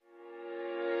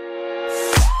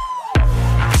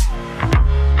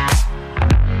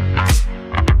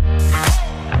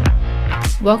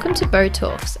Welcome to Bo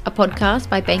Talks, a podcast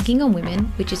by Banking on Women,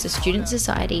 which is a student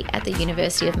society at the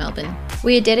University of Melbourne.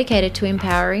 We are dedicated to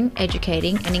empowering,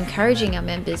 educating and encouraging our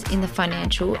members in the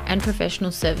financial and professional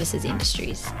services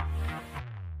industries.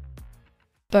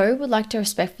 Bo would like to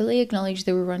respectfully acknowledge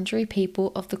the Wurundjeri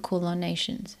people of the Kulin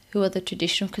Nations, who are the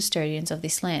traditional custodians of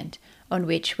this land, on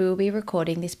which we will be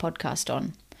recording this podcast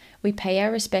on. We pay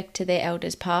our respect to their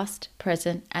elders past,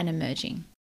 present and emerging.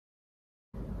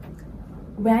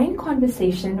 We're in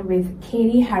conversation with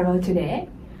Caty Harrall today.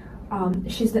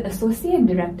 She's the Associate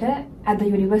Director at the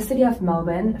University of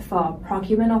Melbourne for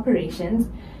Procurement Operations,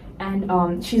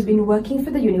 and she's been working for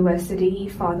the university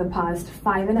for the past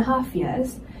 5.5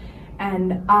 years.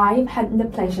 And I've had the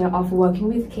pleasure of working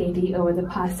with Caty over the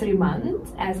past 3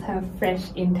 months as her fresh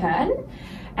intern.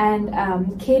 And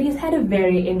Caty's had a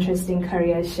very interesting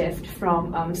career shift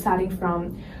from starting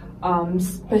from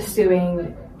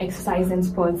pursuing exercise and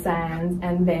sports science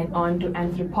and then on to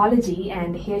anthropology,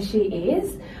 and here she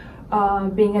is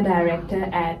being a director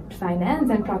at finance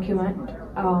and procurement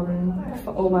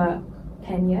for over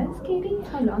 10 years. Caty,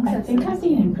 how long? I think I've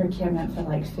been in procurement for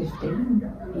like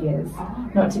 15 years.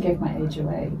 Not to give my age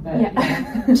away, but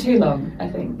yeah. Too long, I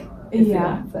think.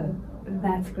 Yeah,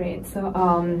 that's great. So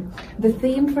the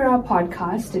theme for our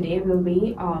podcast today will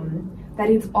be that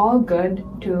it's all good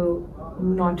to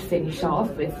not finish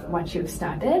off with what you've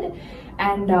started,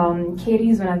 and Caty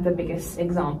is one of the biggest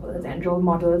examples and role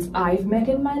models I've met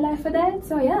in my life for that.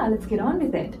 So yeah, let's get on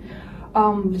with it.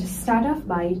 Just start off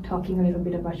by talking a little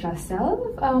bit about yourself.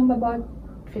 About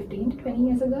 15 to 20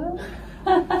 years ago,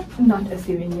 not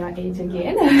assuming your age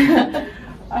again.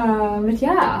 But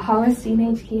yeah, how was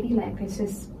teenage Caty like? Let's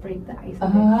just break the ice.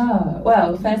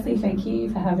 Well, firstly, thank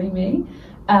you for having me.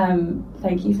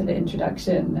 Thank you for the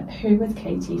introduction. Who was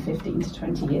Caty 15 to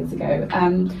 20 years ago?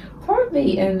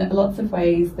 Probably in lots of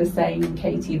ways the same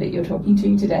Caty that you're talking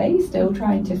to today, still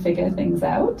trying to figure things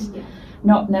out. Yeah.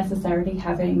 Not necessarily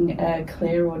having a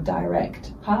clear or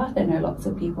direct path. I know lots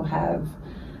of people have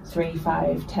 3,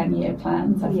 5, 10-year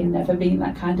plans. I've never been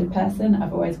that kind of person.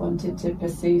 I've always wanted to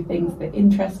pursue things that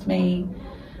interest me,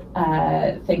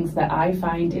 things that I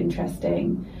find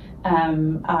interesting.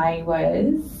 I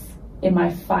was, in my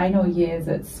final years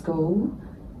at school,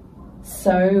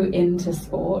 so into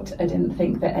sport, I didn't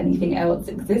think that anything else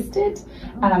existed,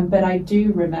 but I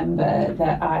do remember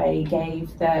that I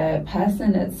gave the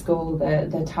person at school,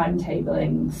 the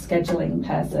timetabling, scheduling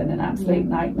person, an absolute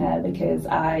nightmare, because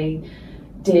I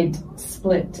did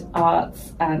split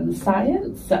arts and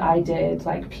science. So I did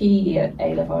like PE at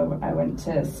A-level. I went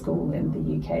to school in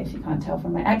the UK, if you can't tell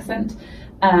from my accent.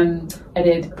 I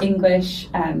did English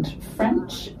and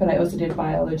French, but I also did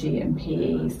biology and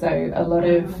PE. So a lot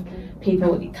of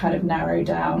people kind of narrow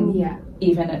down,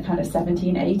 even at kind of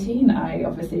 17, 18. I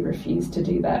obviously refused to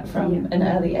do that from an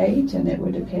early age, and it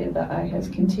would appear that I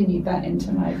have continued that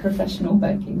into my professional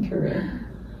working career.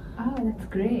 Oh, that's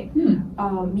great.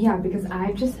 Yeah, because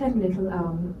I've just had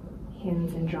little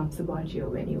hints and drops about you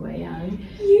when you were young.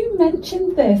 You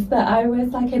mentioned this, that I was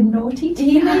like a naughty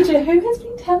teenager. Who has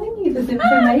been telling you this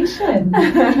information?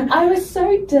 I was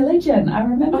so diligent. I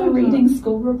remember reading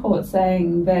school reports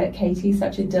saying that Caty's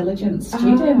such a diligent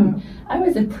student. I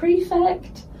was a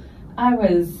prefect. I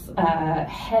was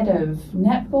head of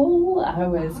netball. I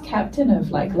was captain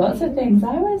of like lots of things.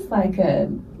 I was like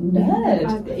a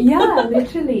nerd. Yeah,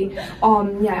 literally.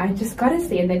 I just gotta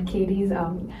say that Caty's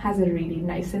has a really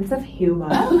nice sense of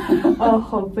humor.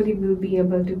 Hopefully we'll be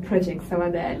able to project some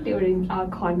of that during our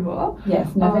convo.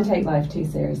 Yes, never take life too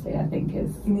seriously, I think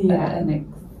is an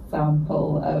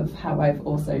example of how I've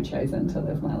also chosen to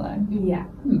live my life. Yeah,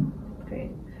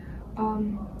 great.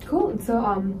 Cool. So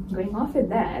going off with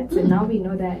that, so now we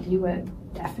know that you were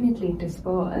definitely into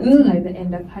sports by the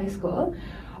end of high school.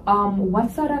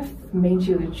 What sort of made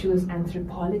you choose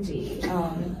anthropology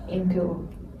into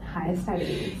higher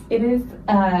studies? It is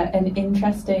an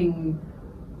interesting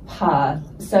path.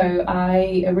 So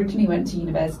I originally went to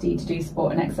university to do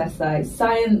sport and exercise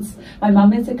science. My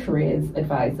mum is a careers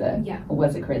advisor, or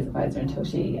was a careers advisor until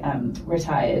she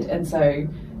retired, and so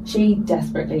she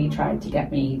desperately tried to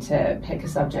get me to pick a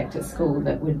subject at school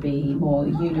that would be more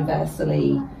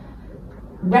universally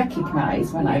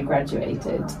recognised when I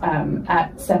graduated.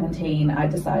 At 17, I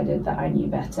decided that I knew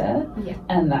better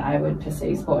and that I would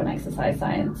pursue sport and exercise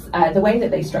science. The way that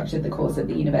they structured the course at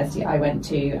the university I went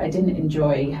to, I didn't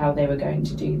enjoy how they were going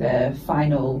to do the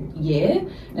final year,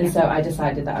 and so I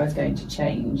decided that I was going to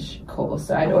change course.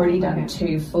 So I'd already done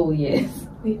 2 full years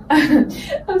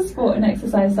of sport and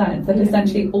exercise science, that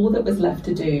essentially all that was left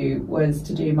to do was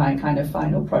to do my kind of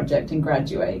final project and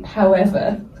graduate.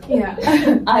 However,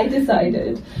 I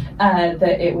decided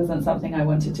that it wasn't something I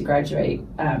wanted to graduate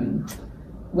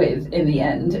with in the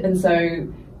end. And so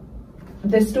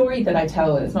the story that I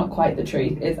tell is not quite the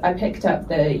truth. Is I picked up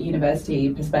the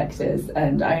university prospectus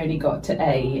and I only got to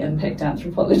A and picked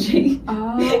anthropology in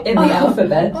the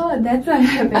alphabet. Oh, that's what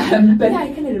happened. But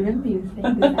I can remember you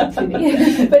saying this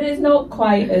actually. But it's not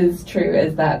quite as true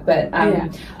as that. But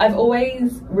I've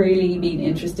always really been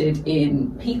interested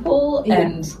in people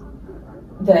and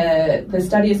the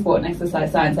study of sport and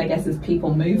exercise science, I guess, is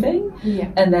people moving,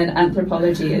 and then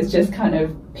anthropology is just kind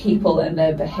of people and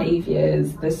their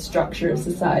behaviours, the structure of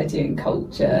society and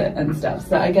culture and stuff.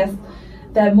 So I guess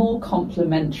they're more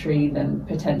complementary than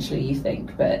potentially you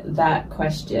think. But that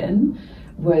question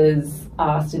was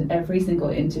asked in every single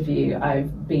interview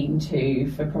I've been to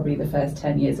for probably the first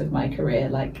 10 years of my career,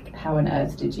 like, how on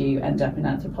earth did you end up in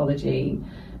anthropology?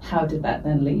 How did that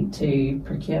then lead to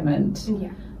procurement?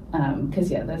 Because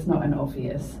there's not an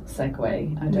obvious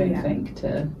segue, I don't think,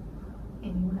 to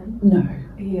anyone. No,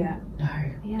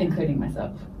 No, including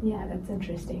myself. Yeah, that's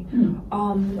interesting.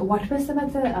 What were some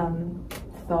of the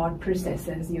thought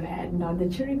processes you had, now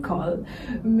that you recall?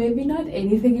 Maybe not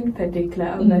anything in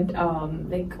particular, but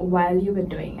like while you were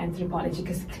doing anthropology,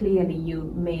 because clearly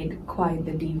you made quite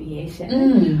the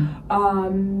deviation.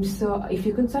 So if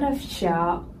you could sort of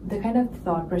share the kind of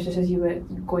thought processes you were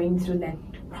going through that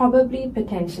probably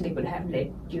potentially would have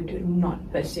led you to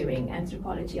not pursuing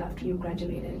anthropology after you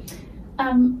graduated.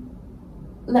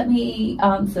 Let me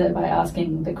answer by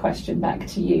asking the question back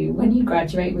to you. When you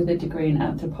graduate with a degree in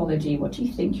anthropology, what do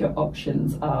you think your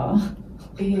options are?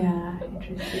 Yeah,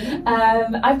 interesting.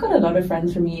 I've got a lot of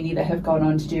friends from uni that have gone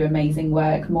on to do amazing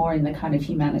work, more in the kind of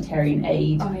humanitarian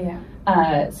aid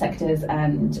sectors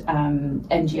and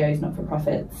NGOs,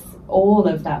 not-for-profits. All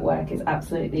of that work is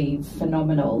absolutely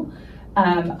phenomenal.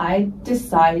 I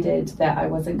decided that I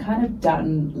wasn't kind of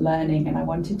done learning and I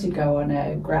wanted to go on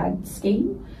a grad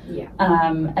scheme.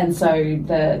 And so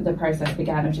the process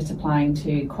began of just applying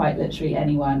to quite literally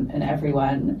anyone and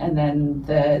everyone. And then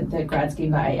the grad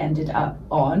scheme that I ended up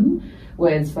on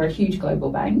was for a huge global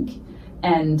bank.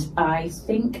 And I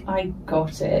think I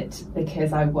got it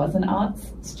because I was an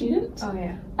arts student,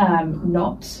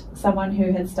 not someone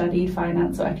who had studied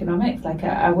finance or economics. Like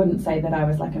I wouldn't say that I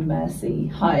was like a Mercy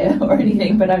hire or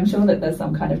anything, but I'm sure that there's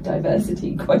some kind of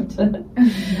diversity quota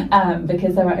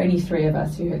because there were only 3 of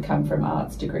us who had come from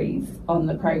arts degrees on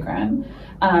the programme.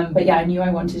 But I knew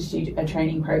I wanted to do a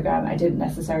training programme. I didn't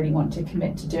necessarily want to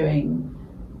commit to doing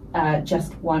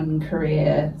just one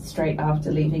career straight after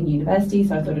leaving university,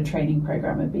 so I thought a training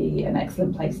program would be an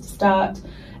excellent place to start.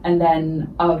 And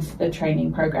then of the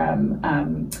training program,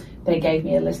 they gave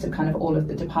me a list of kind of all of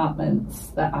the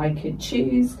departments that I could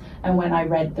choose, and when I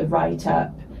read the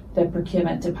write-up, the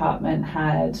procurement department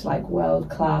had like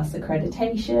world-class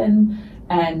accreditation,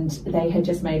 and they had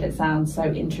just made it sound so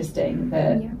interesting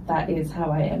that that is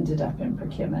how I ended up in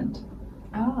procurement.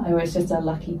 It was just a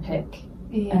lucky pick.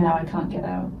 And now I can't get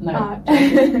out. No.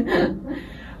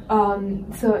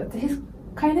 So this is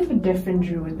kind of a different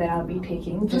route that I'll be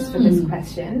taking just for this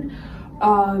question.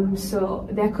 So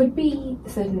there could be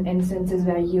certain instances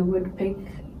where you would pick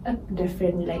a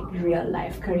different like real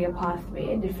life career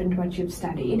pathway, different what you've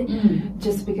studied,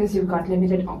 just because you've got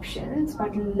limited options.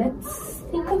 But let's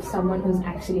think of someone who's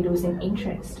actually losing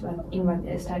interest in what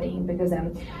they're studying, because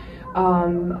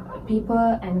people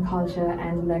and culture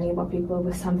and learning about people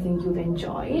was something you've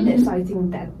enjoyed. So I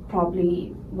think that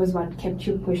probably was what kept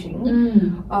you pushing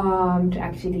to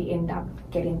actually end up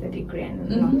getting the degree and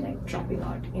not like dropping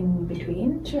out in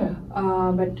between.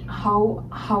 But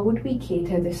how would we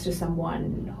cater this to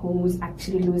someone who's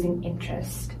actually losing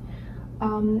interest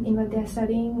in what they're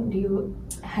studying?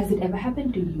 Has it ever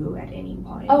happened to you at any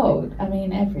point? I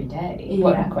mean, every day.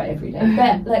 Well, not quite every day,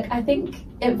 but like I think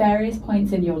at various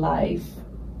points in your life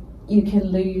you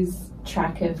can lose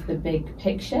track of the big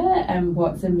picture and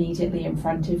what's immediately in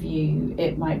front of you.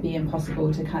 It might be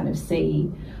impossible to kind of see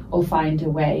or find a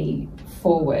way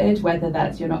forward, whether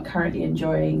that's you're not currently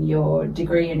enjoying your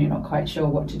degree and you're not quite sure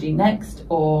what to do next,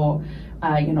 or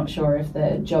you're not sure if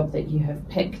the job that you have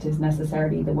picked is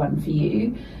necessarily the one for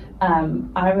you.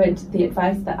 The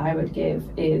advice that I would give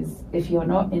is, if you're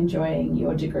not enjoying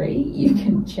your degree, you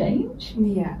can change.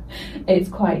 It's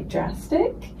quite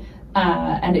drastic,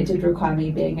 and it did require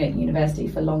me being at university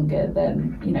for longer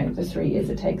than the 3 years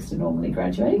it takes to normally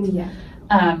graduate.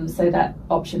 So that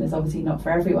option is obviously not for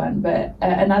everyone. But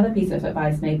another piece of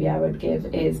advice maybe I would give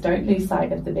is don't lose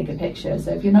sight of the bigger picture.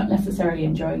 So if you're not necessarily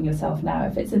enjoying yourself now,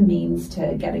 if it's a means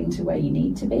to getting to where you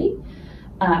need to be,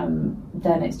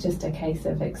 then it's just a case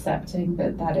of accepting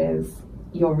that that is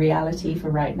your reality for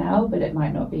right now, but it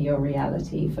might not be your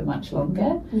reality for much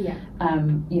longer. Yeah.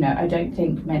 I don't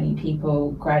think many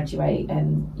people graduate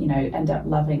and, end up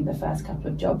loving the first couple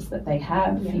of jobs that they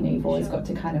have. Yeah, You've always sure. got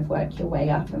to kind of work your way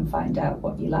up and find out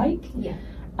what you like. Yeah.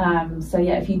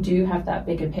 If you do have that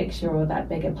bigger picture or that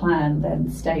bigger plan, then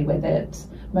stay with it.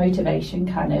 Motivation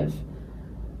kind of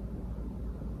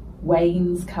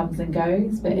wanes, comes and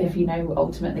goes, but if you know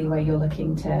ultimately where you're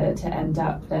looking to end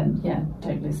up, then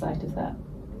don't lose sight of that.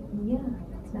 Yeah,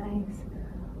 that's nice.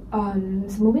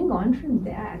 So moving on from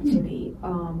there, actually,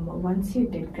 once you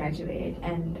did graduate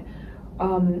and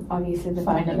obviously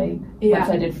Finally. Yeah. Once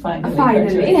I did finally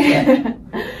Finally. graduate,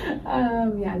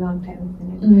 long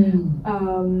time,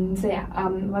 isn't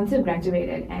it? Once you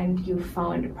graduated and you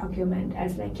found procurement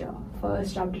as like your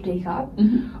first job to take up,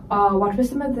 what were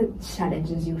some of the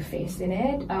challenges you faced in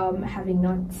it, having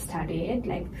not studied,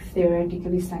 like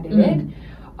theoretically studied it?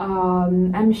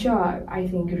 I'm sure, I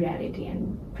think reality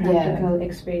and practical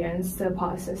experience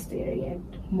surpasses theory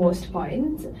at most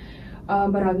points.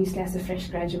 But obviously, as a fresh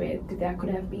graduate, there could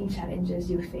have been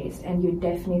challenges you faced, and you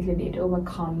definitely did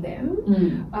overcome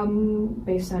them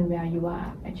based on where you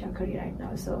are at your career right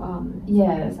now. So,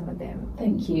 some of them.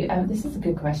 Thank you. This is a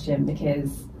good question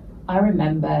because I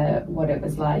remember what it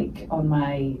was like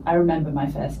I remember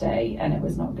my first day, and it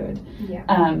was not good.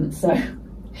 Yeah. So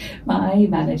my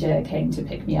manager came to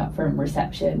pick me up from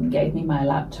reception, gave me my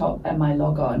laptop and my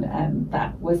log-on, and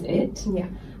that was it. Yeah.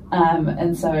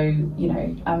 And so,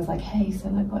 I was like, hey, so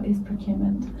like, what is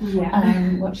procurement?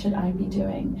 Yeah. What should I be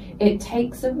doing? It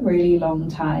takes a really long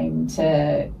time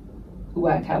to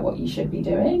work out what you should be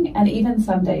doing. And even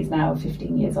some days now,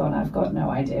 15 years on, I've got no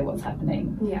idea what's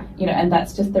happening. Yeah. And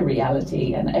that's just the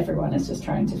reality, and everyone is just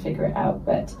trying to figure it out.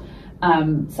 But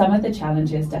some of the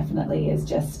challenges definitely is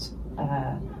just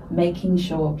making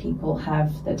sure people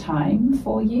have the time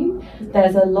for you.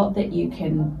 There's a lot that you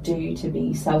can do to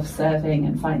be self-serving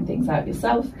and find things out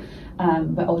yourself,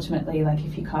 but ultimately, like,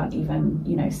 if you can't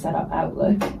even set up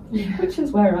Outlook, which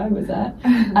is where I was at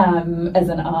as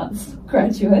an arts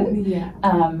graduate,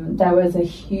 there was a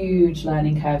huge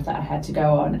learning curve that I had to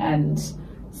go on, and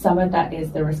some of that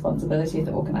is the responsibility of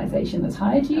the organisation that's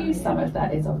hired you. Some of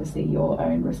that is obviously your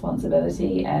own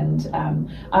responsibility. And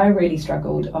I really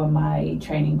struggled on my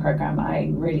training programme. I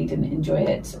really didn't enjoy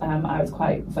it. I was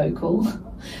quite vocal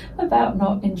about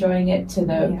not enjoying it, to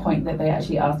the point that they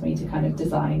actually asked me to kind of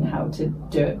design how to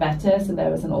do it better. So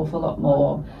there was an awful lot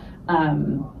more,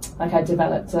 I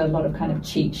developed a lot of kind of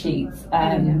cheat sheets,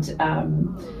 and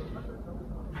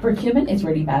procurement is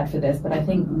really bad for this, but I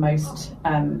think most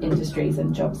industries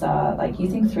and jobs are like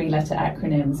using 3-letter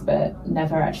acronyms but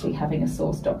never actually having a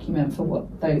source document for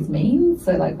what those mean.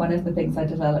 So like one of the things I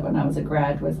developed when I was a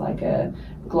grad was like a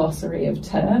glossary of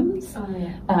terms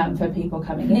for people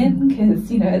coming in,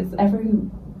 because it's every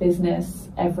business,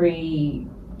 every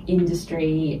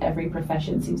industry, every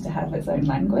profession seems to have its own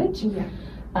language.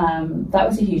 That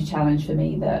was a huge challenge for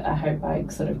me, that I hope by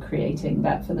sort of creating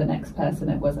that for the next person,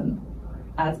 it wasn't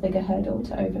as big a hurdle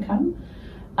to overcome.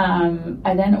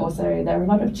 And then also there are a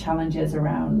lot of challenges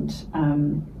around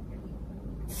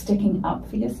sticking up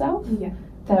for yourself.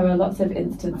 There were lots of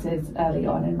instances early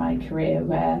on in my career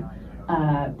where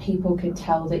people could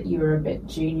tell that you were a bit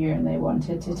junior and they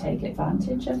wanted to take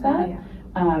advantage of that.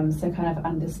 So kind of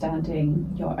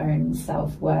understanding your own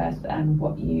self-worth and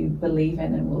what you believe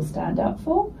in and will stand up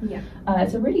for.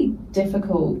 It's a really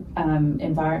difficult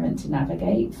environment to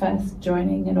navigate, first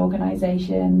joining an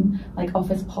organisation, like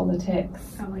office politics.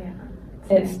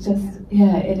 It's just,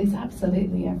 it is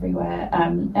absolutely everywhere.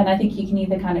 And I think you can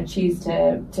either kind of choose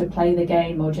to play the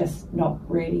game or just not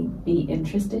really be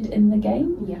interested in the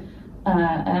game.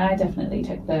 And I definitely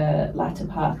took the latter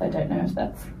path. I don't know if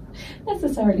that's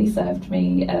necessarily served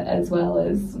me as well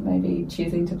as maybe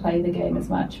choosing to play the game as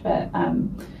much, but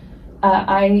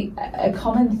a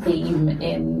common theme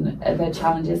in the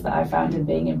challenges that I found in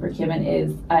being in procurement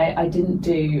is I didn't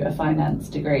do a finance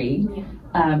degree,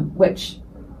 which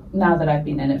now that I've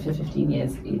been in it for 15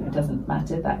 years, it doesn't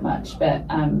matter that much, but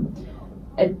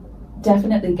I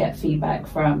definitely get feedback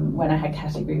from when I had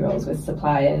category roles with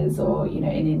suppliers or in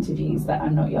interviews that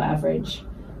I'm not your average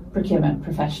procurement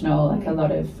professional. Like a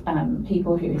lot of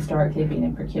people who historically have been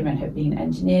in procurement have been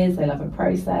engineers. They love a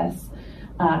process.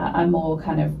 I'm more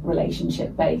kind of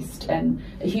relationship based, and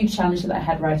a huge challenge that I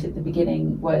had right at the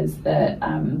beginning was that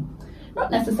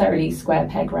not necessarily square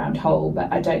peg round hole,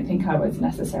 but I don't think I was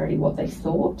necessarily what they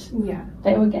thought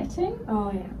they were getting.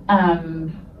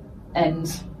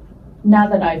 And now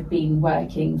that I've been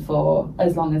working for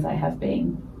as long as I have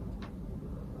been,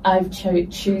 I've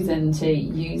chosen to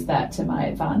use that to my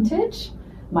advantage,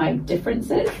 my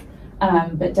differences,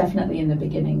 but definitely in the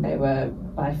beginning they were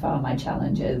by far my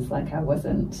challenges. Like, I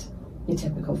wasn't your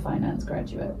typical finance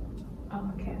graduate.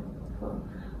 Oh, okay, cool.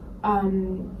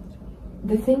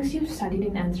 The things you studied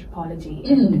in anthropology,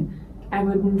 I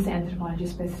wouldn't say anthropology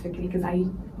specifically, because I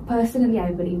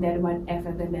believe that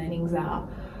whatever the learnings are,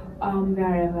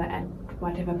 wherever at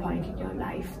whatever point in your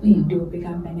life, they do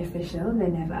become beneficial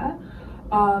whenever.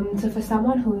 So for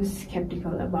someone who's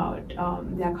skeptical about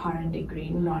their current degree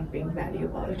not being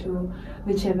valuable to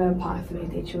whichever pathway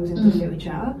they choose in the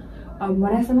future,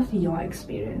 what are some of your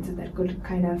experiences that could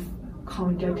kind of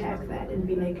counterattack that and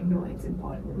be like, no, it's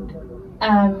important?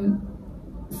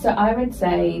 So I would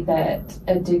say that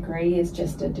a degree is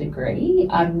just a degree.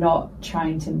 I'm not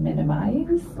trying to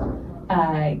minimize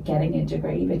getting a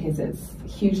degree, because it's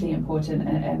hugely important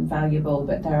and valuable,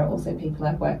 but there are also people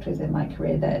I've worked with in my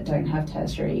career that don't have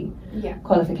tertiary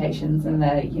qualifications, and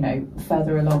they're, you know,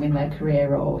 further along in their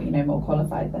career, or, you know, more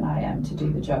qualified than I am to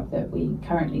do the job that we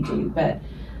currently do. But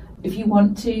if you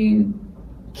want to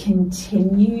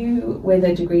continue with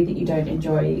a degree that you don't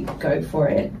enjoy, go for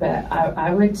it. But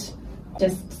I would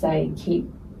just say keep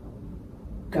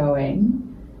going.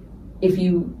 If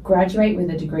you graduate with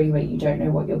a degree where you don't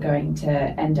know what you're going to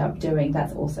end up doing,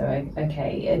 that's also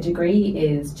okay. A degree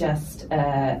is just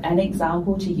an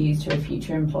example to use to a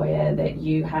future employer that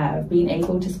you have been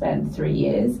able to spend 3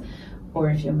 years, or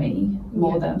if you're me,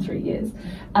 more than 3 years,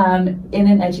 in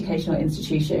an educational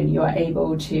institution. You are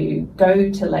able to go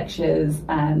to lectures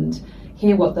and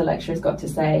hear what the lecturer's got to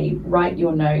say, write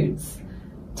your notes,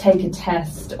 take a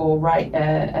test, or write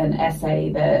an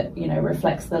essay that, you know,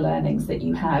 reflects the learnings that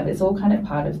you have. It's all kind of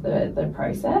part of the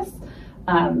process.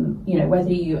 You know,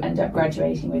 whether you end up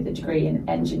graduating with a degree in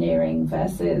engineering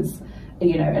versus,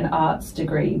 you know, an arts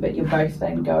degree, but you're both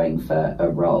then going for a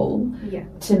role.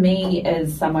 To me,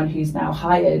 as someone who's now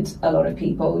hired a lot of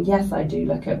people, yes, I do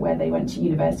look at where they went to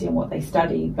university and what they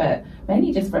studied, but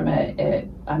mainly just from a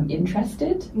I'm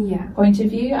interested point of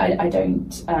view. I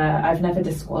don't, I've never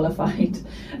disqualified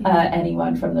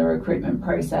anyone from the recruitment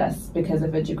process because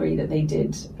of a degree that they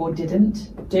did or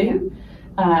didn't do.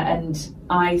 And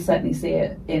I certainly see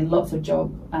it in lots of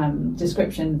job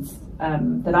descriptions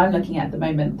that I'm looking at the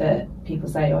moment, that people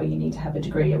say, oh, you need to have a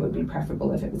degree, it would be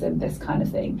preferable if it was in this kind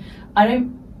of thing. I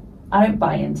don't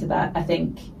buy into that. I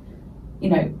think, you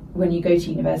know, when you go to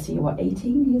university, you're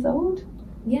 18 years old?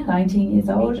 19 years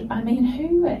old? I mean,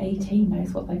 who at 18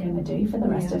 knows what they're going to do for the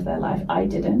rest of their life? I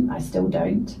didn't. I still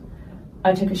don't.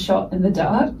 I took a shot in the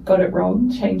dark, got it wrong,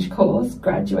 changed course,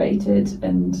 graduated,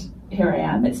 and here I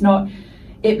am.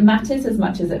 It matters as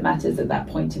much as it matters at that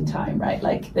point in time, right?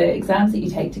 Like, the exams that you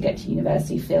take to get to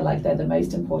university feel like they're the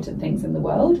most important things in the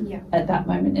world at that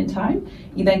moment in time.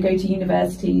 You then go to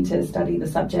university to study the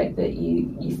subject that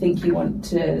you think you want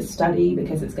to study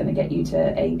because it's going to get you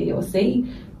to A, B, or C.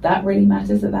 That really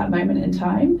matters at that moment in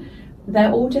time.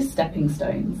 They're all just stepping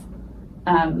stones.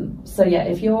 So yeah,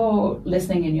 if you're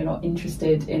listening and you're not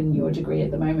interested in your degree at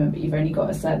the moment, but you've only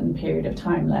got a certain period of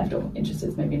time left, or interested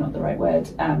is maybe not the right word,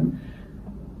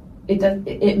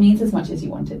 it means as much as you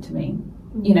want it to mean.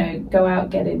 You know, go out,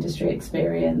 get industry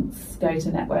experience, go to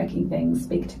networking things,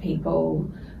 speak to people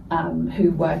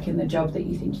who work in the job that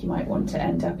you think you might want to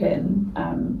end up in.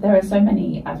 There are so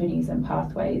many avenues and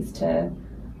pathways to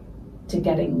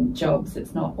getting jobs.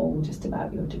 It's not all just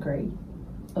about your degree.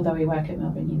 Although we work at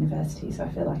Melbourne University, so I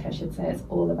feel like I should say it's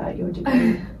all about your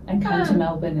degree. And come to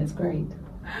Melbourne, it's great.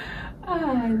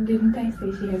 Didn't I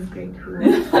say she has great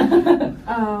food?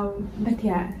 But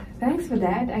yeah, thanks for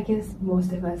that. I guess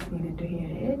most of us needed to hear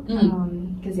it.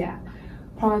 Because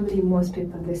probably most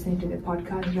people listening to the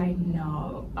podcast right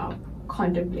now are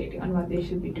contemplating on what they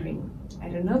should be doing. I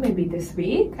don't know, maybe this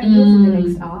week, I guess, in the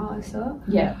next hour or so.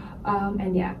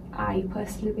 And I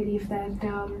personally believe that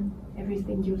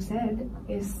everything you said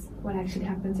is what actually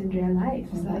happens in real life.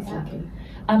 So that's lucky.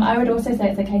 I would also say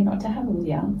it's okay not to have all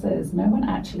the answers. No one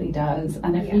actually does.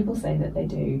 And if people say that they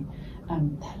do,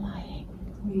 they're lying.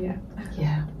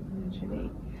 Literally.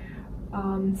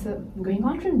 So going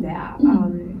on from there,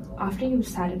 after you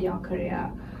started your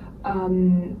career, are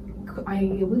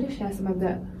you able to share some of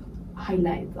the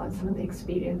highlights on some of the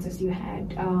experiences you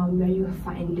had where you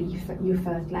finally you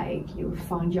felt like you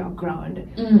found your ground,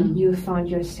 you found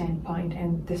your standpoint,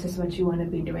 and this is what you want to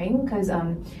be doing? Because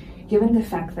given the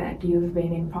fact that you've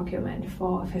been in procurement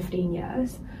for 15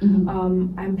 years,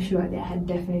 I'm sure there had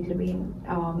definitely been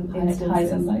instances.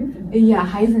 Highs and lows. Yeah,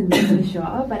 highs and lows for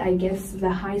sure, but I guess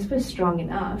the highs were strong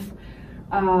enough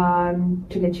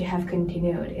to let you have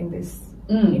continued in this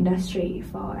industry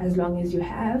for as long as you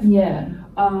have. Yeah.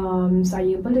 So are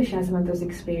you able to share some of those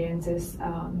experiences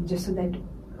just so that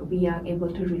we are able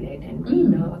to relate and we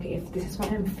know, okay, if this is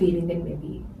what I'm feeling, then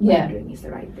maybe what I'm doing is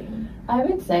the right thing? I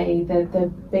would say that the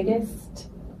biggest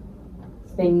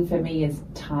thing for me is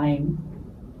time.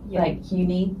 Yeah. Like, you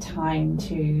need time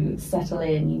to settle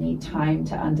in, you need time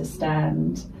to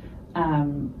understand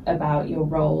about your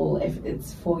role, if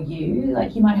it's for you.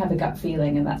 Like, you might have a gut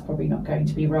feeling and that's probably not going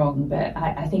to be wrong, but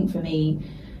I think for me,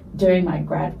 doing my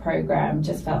grad program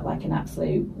just felt like an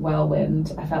absolute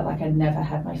whirlwind. I felt like I never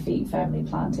had my feet firmly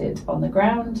planted on the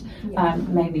ground,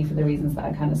 mainly for the reasons that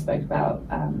I kind of spoke about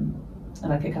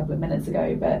like a couple of minutes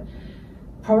ago. But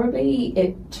probably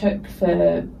it took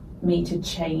for me to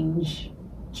change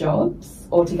jobs,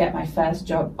 or to get my first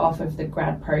job off of the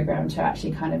grad program, to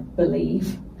actually kind of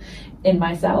believe in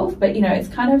myself. But it's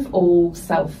kind of all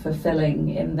self-fulfilling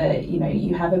in that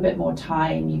you have a bit more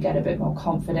time, you get a bit more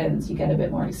confidence, you get a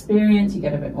bit more experience, you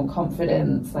get a bit more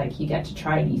confidence, like you get to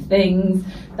try new things,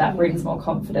 that brings more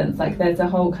confidence. Like, there's a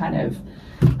whole kind of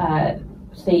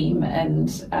theme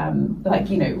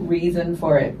and reason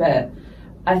for it. But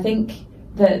I think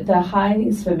the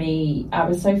highs for me, I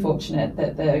was so fortunate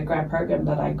that the grad program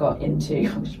that I got into,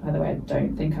 which by the way I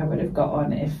don't think I would have got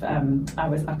on if I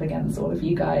was up against all of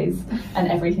you guys and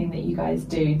everything that you guys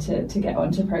do to get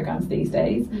onto programs these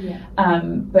days.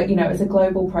 But it was a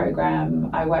global program.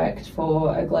 I worked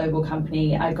for a global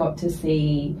company. I got to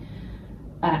see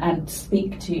and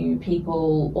speak to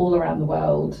people all around the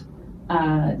world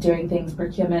doing things.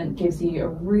 Procurement gives you a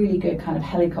really good kind of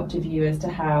helicopter view as to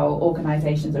how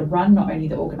organisations are run, not only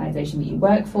the organisation that you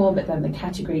work for, but then the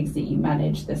categories that you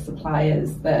manage, the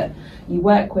suppliers that you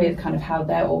work with, kind of how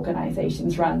their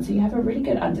organisations run. So you have a really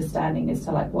good understanding as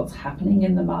to like what's happening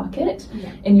in the market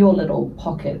in your little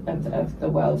pocket of the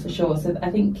world, for sure. So I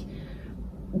think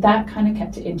that kind of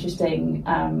kept it interesting.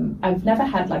 I've never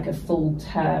had like a full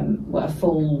plan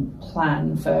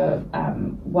for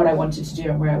what I wanted to do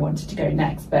and where I wanted to go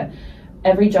next, but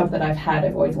every job that I've had,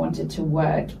 I've always wanted to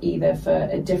work either for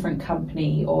a different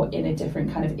company or in a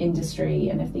different kind of industry,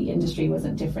 and if the industry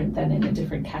wasn't different, then in a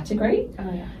different category.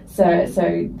 So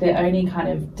the only kind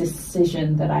of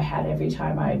decision that I had every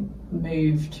time I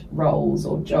moved roles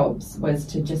or jobs was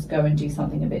to just go and do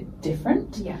something a bit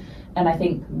different. And I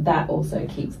think that also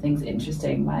keeps things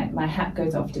interesting. My hat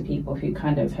goes off to people who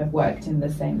kind of have worked in the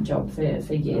same job for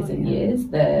years and years.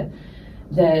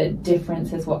 The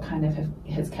difference is what kind of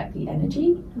has kept the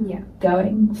energy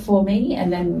going for me.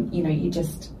 And then, you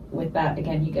just, with that,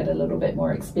 again, you get a little bit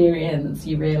more experience.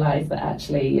 You realise that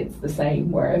actually it's the same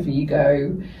wherever you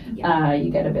go. You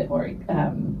get a bit more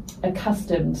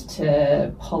accustomed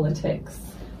to politics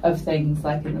of things,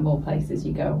 like in the more places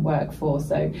you go and work for.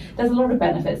 So there's a lot of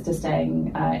benefits to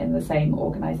staying in the same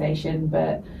organisation.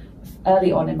 But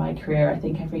early on in my career, I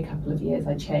think every couple of years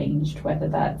I changed, whether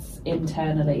that's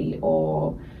internally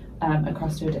or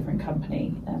across to a different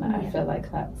company. And I feel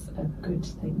like that's a good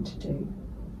thing to do.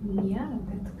 Yeah,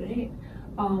 that's great.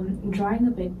 Drawing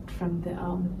a bit from the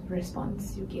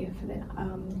response you gave for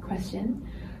the question.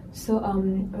 So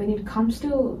when it comes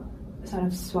to sort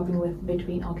of swapping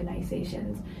between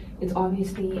organizations, it's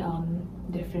obviously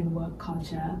different work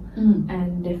culture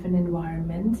and different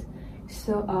environments.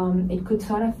 So it could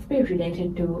sort of be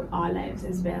related to our lives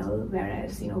as well,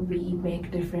 whereas we make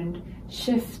different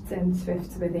shifts and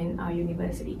swifts within our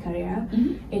university career.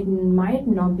 It might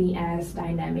not be as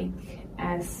dynamic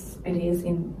as it is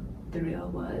in the real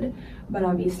world, but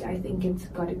obviously I think it's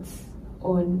got its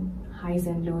own highs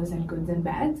and lows and goods and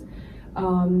bads.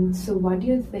 So what do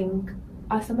you think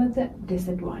are some of the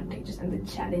disadvantages and the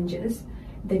challenges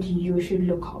that you should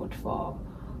look out for,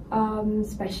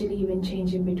 especially when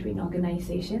changing between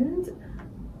organizations?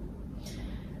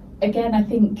 Again, I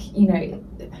think,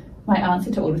 my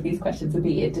answer to all of these questions would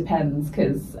be it depends,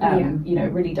 because,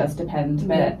 it really does depend.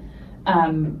 But,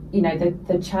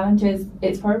 the challenges,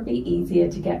 it's probably easier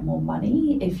to get more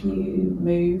money if you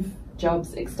move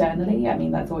jobs externally. I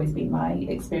mean, that's always been my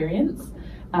experience.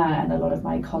 And a lot of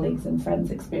my colleagues and friends'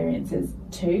 experiences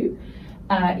too.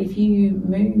 If you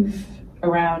move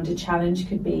around, a challenge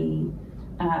could be,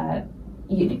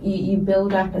 you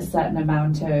build up a certain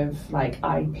amount of like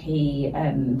IP,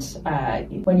 and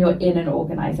when you're in an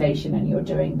organisation and you're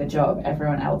doing the job,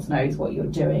 everyone else knows what you're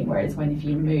doing, whereas if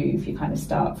you move, you kind of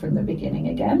start from the beginning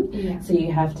again. Yeah. So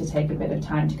you have to take a bit of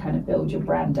time to kind of build your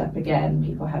brand up again.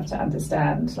 People have to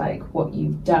understand like what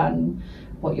you've done,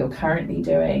 what you're currently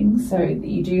doing, so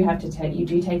you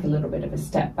do take a little bit of a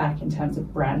step back in terms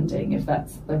of branding, if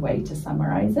that's the way to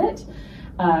summarize it.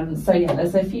 So yeah,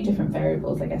 there's a few different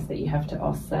variables, I guess, that you have to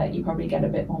offset. You probably get a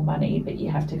bit more money, but you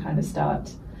have to kind of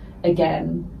start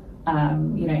again.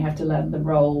 You have to learn the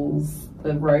roles,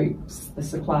 the ropes, the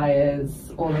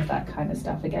suppliers, all of that kind of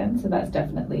stuff again. So that's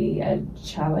definitely a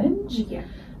challenge. Yeah.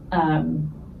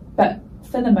 But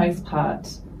for the most part,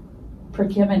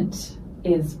 procurement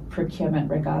is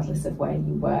procurement regardless of where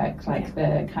you work. Like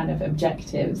the kind of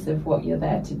objectives of what you're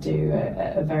there to do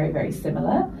are very, very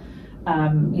similar.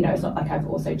 It's not like I've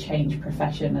also changed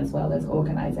profession as well as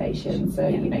organisation. So,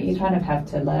 you kind of have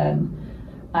to learn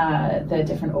the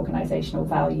different organisational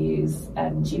values,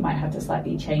 and you might have to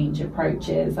slightly change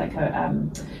approaches. Like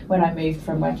when I moved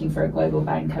from working for a global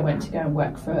bank, I went to go and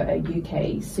work for a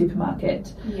UK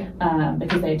supermarket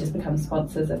because they had just become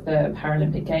sponsors of the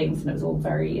Paralympic Games, and it was all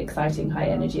very exciting, high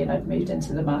energy, and I'd moved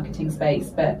into the marketing space.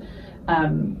 But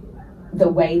the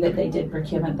way that they did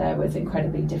procurement there was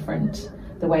incredibly different.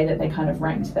 The way that they kind of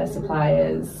ranked their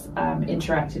suppliers,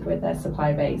 interacted with their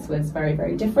supply base was very,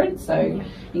 very different. So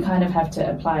you kind of have to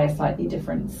apply a slightly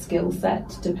different skill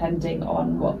set depending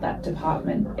on what that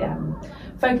department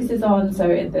focuses on. So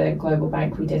at the global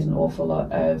bank, we did an awful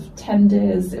lot of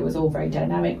tenders. It was all very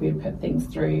dynamic. We would put things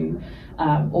through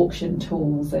auction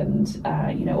tools and,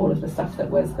 all of the stuff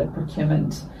that was the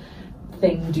procurement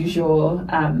thing du jour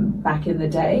back in the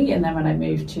day. And then when I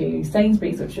moved to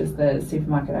Sainsbury's, which was the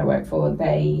supermarket I worked for,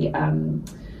 they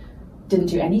didn't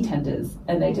do any tenders,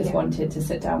 and they just wanted to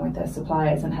sit down with their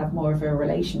suppliers and have more of a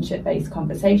relationship-based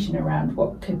conversation around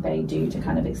what could they do to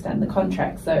kind of extend the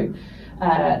contract. So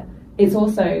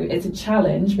it's a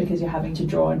challenge because you're having to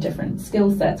draw on different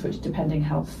skill sets, which depending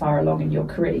how far along in your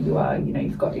career you are,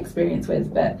 you've got experience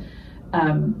with, but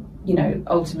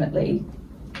ultimately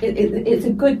it's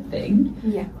a good thing,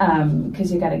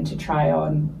 because you're getting to try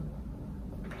on.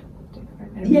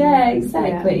 Yeah,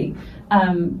 exactly.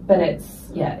 But it's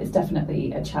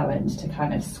definitely a challenge to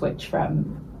kind of switch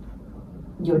from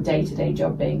your day-to-day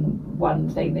job being one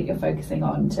thing that you're focusing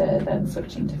on to then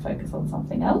switching to focus on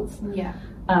something else. Yeah.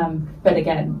 But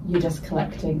again, you're just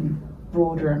collecting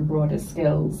broader and broader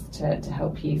skills to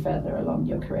help you further along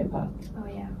your career path. Oh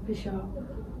yeah, for sure.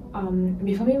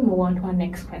 Before we move on to our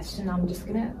next question, I'm just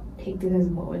gonna take this as a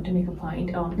moment to make a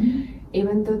point.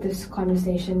 Even though this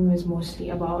conversation was mostly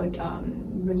about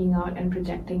bringing out and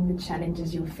projecting the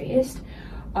challenges you faced,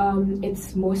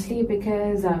 it's mostly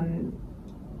because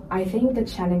I think the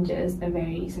challenges a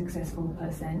very successful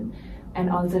person and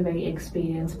also a very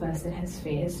experienced person has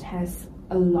faced has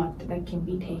a lot that can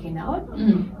be taken out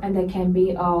and that can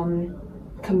be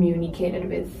communicated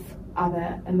with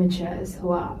other amateurs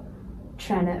who are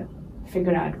trying to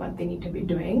figure out what they need to be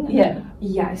doing.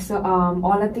 So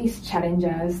all of these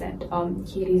challenges that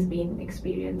Caty's been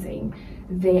experiencing,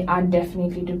 they are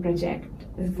definitely to project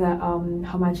the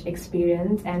how much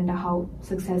experience and how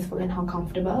successful and how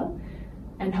comfortable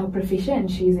and how proficient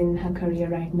she's in her career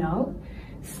right now.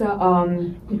 So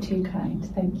you're too kind,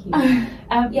 thank you.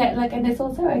 And it's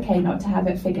also okay not to have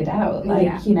it figured out.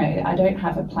 I don't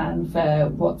have a plan for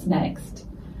what's next.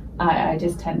 I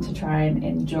just tend to try and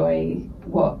enjoy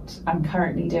what I'm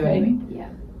currently doing.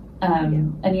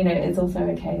 And it's also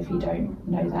okay if you don't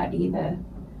know that either.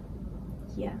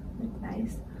 Yeah, that's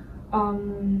nice.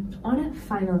 On a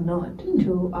final note,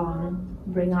 to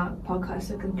bring our podcast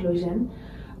to a conclusion,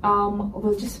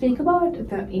 we'll just speak about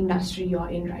the industry you're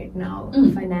in right now,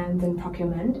 finance and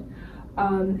procurement.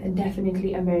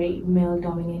 Definitely a very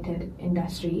male-dominated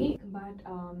industry, but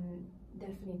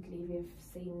definitely we've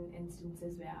seen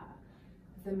instances where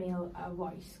the male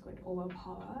voice could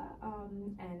overpower,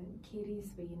 and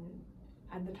Caty's been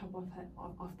at the top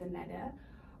of the ladder.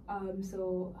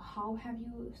 So how have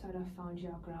you sort of found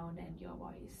your ground and your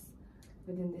voice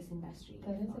within this industry?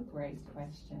 That is a great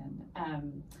question.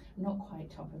 Not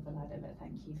quite top of the ladder, but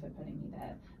thank you for putting me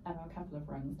there. I'm a couple of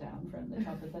rungs down from the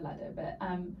top of the ladder, but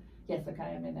yes, look, I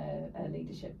am in a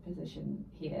leadership position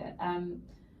here.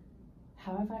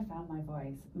 How have I found my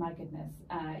voice? My goodness,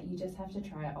 you just have to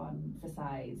try it on for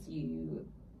size. In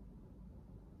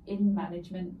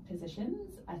management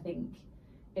positions, I think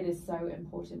it is so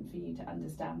important for you to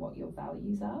understand what your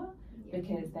values are,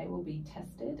 because they will be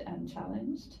tested and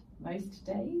challenged most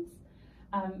days.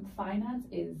 Finance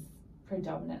is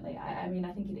predominantly, I mean,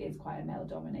 I think it is quite a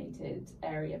male-dominated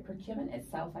area. Procurement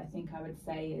itself, I think I would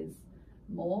say, is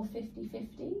more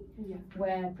 50-50. Yeah.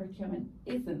 Where procurement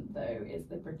isn't, though, is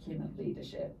the procurement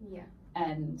leadership. Yeah.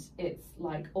 And it's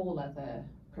like all other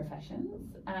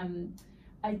professions.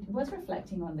 I was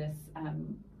reflecting on this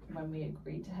when we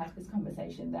agreed to have this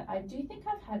conversation, that I do think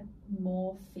I've had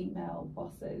more female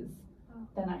bosses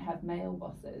than I have male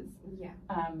bosses. Yeah.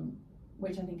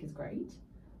 Which I think is great.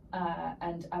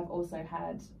 And I've also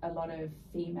had a lot of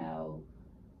female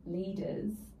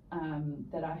leaders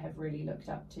that I have really looked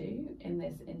up to in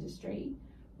this industry.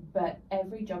 But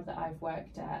every job that I've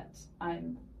worked at,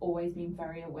 I'm always been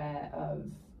very aware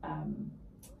of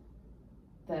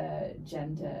the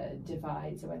gender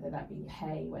divide. So whether that be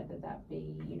pay, whether that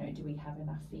be, you know, do we have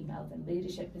enough females in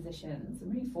leadership positions? I'm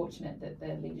really fortunate that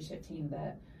the leadership team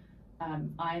that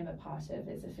I'm a part of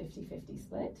is a 50-50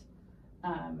 split.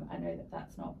 I know that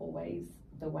that's not always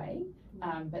the way,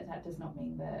 but that does not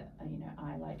mean that, you know,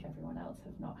 I, like everyone else,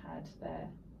 have not had their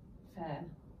fair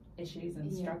issues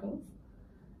and struggles.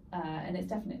 And it's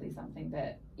definitely something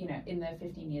that, you know, in the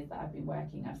 15 years that I've been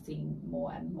working, I've seen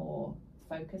more and more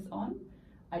focus on.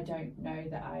 I don't know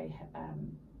that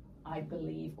I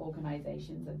believe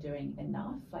organisations are doing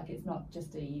enough. Like, it's not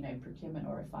just a, you know, procurement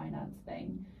or a finance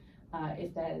thing.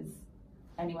 If there's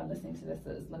anyone listening to this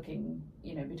that's looking,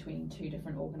 you know, between two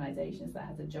different organisations that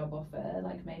has a job offer,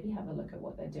 like, maybe have a look at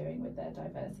what they're doing with their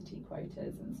diversity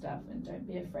quotas and stuff, and don't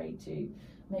be afraid to,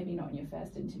 maybe not in your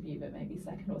first interview, but maybe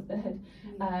second or third,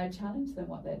 challenge them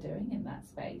what they're doing in that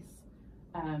space,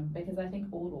 because I think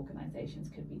all organisations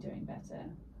could be doing better.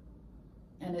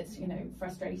 And it's, you know,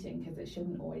 frustrating because it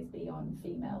shouldn't always be on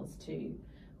females to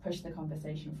push the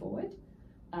conversation forward.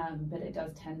 But it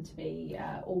does tend to be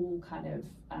all kind of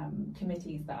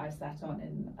committees that I've sat on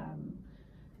in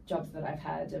jobs that I've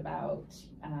had about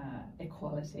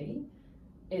equality.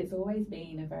 It's always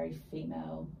been a very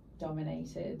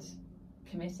female-dominated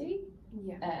committee,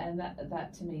 and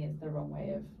that to me is the wrong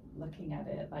way of looking at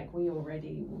it. Like, we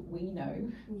know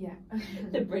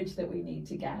the bridge that we need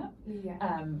to gap.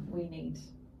 We need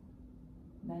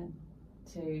men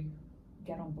to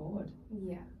get on board.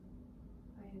 Yeah,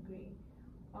 I agree.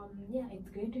 It's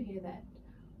great to hear that,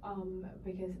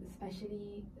 because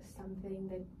especially something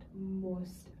that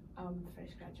most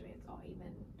fresh graduates, or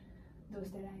even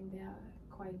those that are in their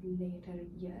quite later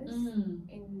years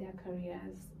in their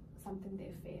careers, something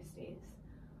they faced is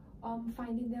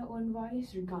finding their own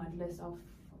voice regardless of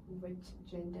which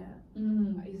gender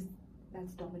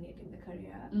that's dominating the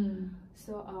career.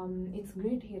 So it's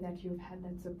great to hear that you've had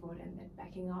that support and that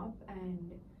backing up,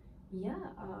 and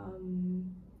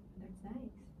that's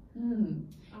nice.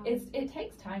 It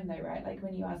takes time though, right? Like,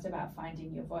 when you asked about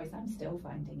finding your voice, I'm still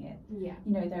finding it. Yeah.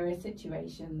 You know, there are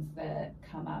situations that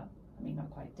come up, I mean, not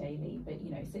quite daily, but, you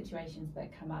know, situations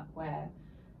that come up where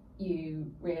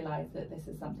you realise that this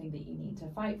is something that you need to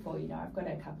fight for. You know, I've got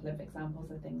a couple of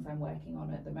examples of things I'm working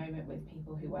on at the moment with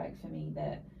people who work for me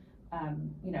that,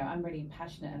 you know, I'm really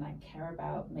passionate and I care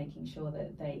about making sure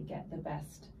that they get the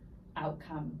best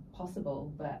outcome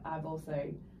possible. But I've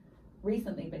also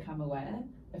recently become aware,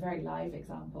 a very live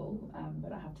example,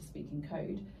 but I have to speak in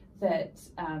code, that,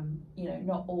 you know,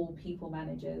 not all people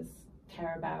managers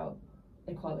care about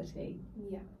equality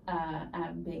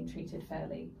and being treated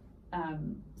fairly.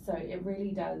 So it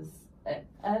really does,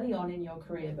 early on in your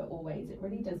career, but always, it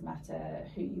really does matter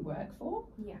who you work for.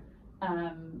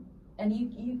 And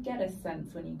you get a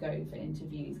sense when you go for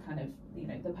interviews, kind of, you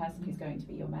know, the person who's going to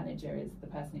be your manager is the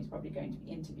person who's probably going to be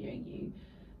interviewing you.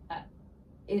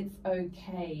 It's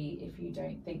okay if you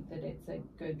don't think that it's a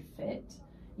good fit.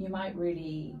 You might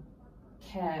really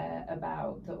care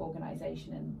about the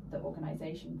organisation and the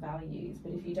organisation values,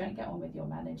 but if you don't get on with your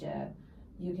manager,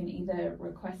 you can either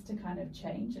request to kind of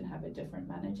change and have a different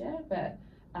manager, but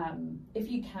if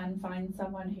you can find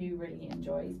someone who really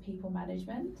enjoys people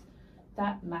management,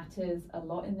 that matters a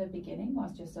lot in the beginning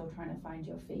whilst you're still trying to find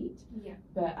your feet.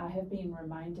 But I have been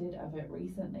reminded of it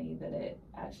recently that it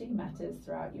actually matters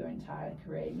throughout your entire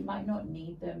career. You might not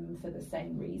need them for the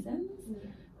same reasons,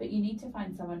 but you need to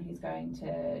find someone who's going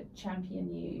to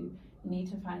champion you. You need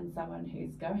to find someone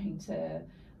who's going to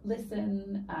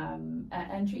listen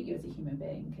and treat you as a human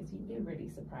being, because you'd be really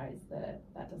surprised that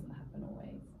that doesn't happen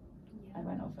always. I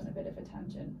went off on a bit of a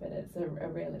tangent, but it's a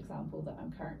real example that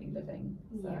I'm currently living,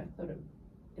 so I thought it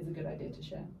is a good idea to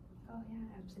share. Oh yeah,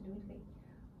 absolutely.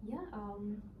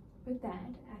 With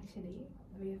that, actually,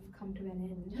 we've come to an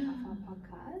end of our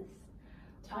podcast.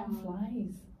 Time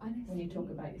flies, honestly, when you talk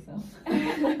about yourself.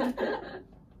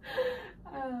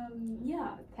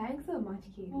 Yeah, thanks so much,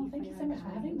 Katy. Oh, thank you so much for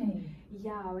having me.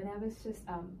 Yeah, when I was just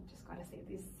gotta say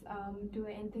this to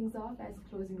end things off as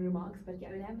closing remarks, but yeah,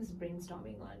 when I was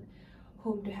brainstorming on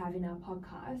whom to have in our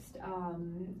podcast,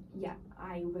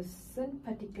 I wasn't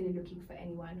particularly looking for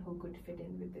anyone who could fit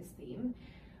in with this theme,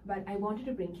 but I wanted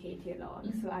to bring Katy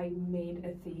along, so I made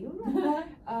a theme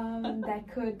that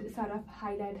could sort of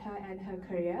highlight her and her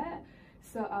career.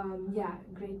 So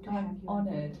great to have you. I'm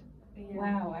honoured. Yeah.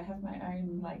 Wow, I have my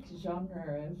own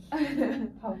genre of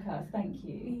podcast. Thank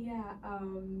you. Yeah.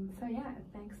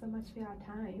 Thanks so much for your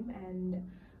time, and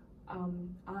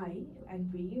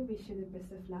we wish you the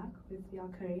best of luck with your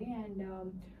career,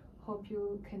 and hope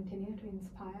you continue to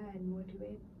inspire and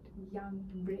motivate young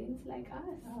brains like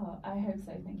us. Oh, I hope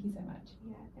so. Thank you so much.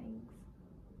 Yeah. Thanks.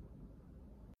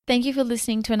 Thank you for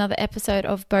listening to another episode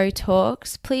of Bo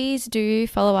Talks. Please do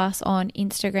follow us on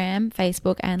Instagram,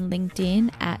 Facebook, and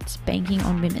LinkedIn at Banking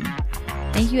on Women.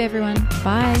 Thank you, everyone.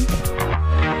 Bye.